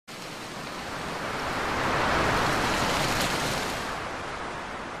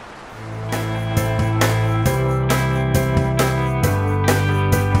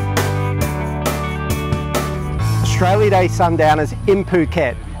Day Sundowners in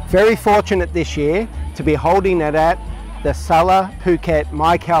Phuket. Very fortunate this year to be holding it at the SALA Phuket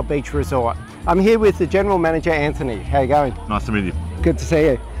Mai Khao Beach Resort. I'm here with the General Manager, Anthony. How you going? Nice to meet you. Good to see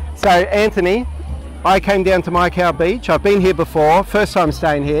you. So Anthony, I came down to Mai Khao Beach. I've been here before, first time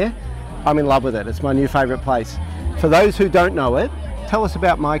staying here. I'm in love with it. It's my new favourite place. For those who don't know it, tell us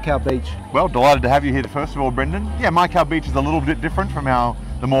about Mai Khao Beach. Well, delighted to have you here first of all, Brendan. Yeah, Mai Khao Beach is a little bit different from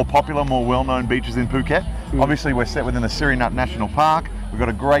the more popular, more well-known beaches in Phuket. Obviously, we're set within the Sirinat National Park. We've got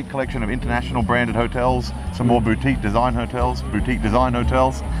a great collection of international branded hotels, some more boutique design hotels,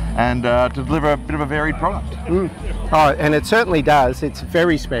 and to deliver a bit of a varied product. Oh, and it certainly does. It's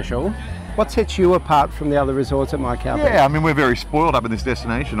very special. What sets you apart from the other resorts at Mai Khao Beach? Yeah, I mean, we're very spoiled up in this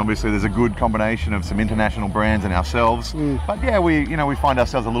destination. Obviously, there's a good combination of some international brands and ourselves. But yeah, we find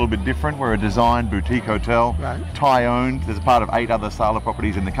ourselves a little bit different. We're a design boutique hotel, Thai-owned. There's a part of 8 other SALA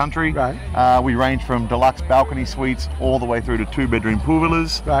properties in the country. We range from deluxe balcony suites all the way through to 2-bedroom pool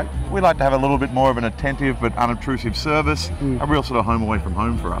villas. We like to have a little bit more of an attentive but unobtrusive service. A real sort of home away from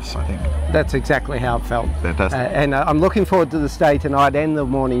home for us, I think. That's exactly how it felt. Fantastic. And I'm looking forward to the stay tonight and the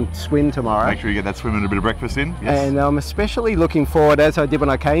morning swim tomorrow. Make sure you get that swim and a bit of breakfast in. Yes. And I'm especially looking forward, as I did when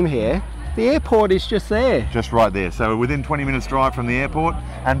I came here, the airport is just there. Just right there. So we're within 20 minutes drive from the airport,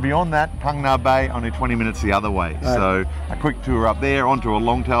 and beyond that, Phang Nga Bay, only 20 minutes the other way. So a quick tour up there onto a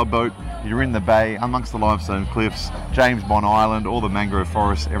long-tail boat. You're in the bay, amongst the limestone cliffs, James Bond Island, all the mangrove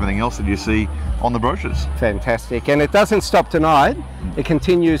forests, everything else that you see on the brochures. Fantastic. And it doesn't stop tonight. It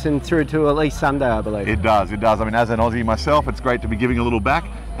continues and through to at least Sunday, I believe. It does, it does. I mean, as an Aussie myself, it's great to be giving a little back.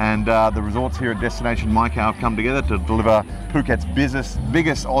 And the resorts here at Destination Mai Khao have come together to deliver Phuket's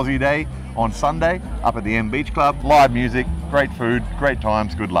biggest Aussie day on Sunday up at the M Beach Club. Live music, great food, great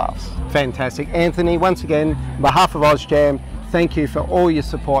times, good laughs. Fantastic. Anthony, once again, on behalf of OzJam, thank you for all your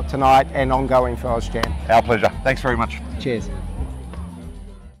support tonight and ongoing for OzJam. Our pleasure. Thanks very much. Cheers.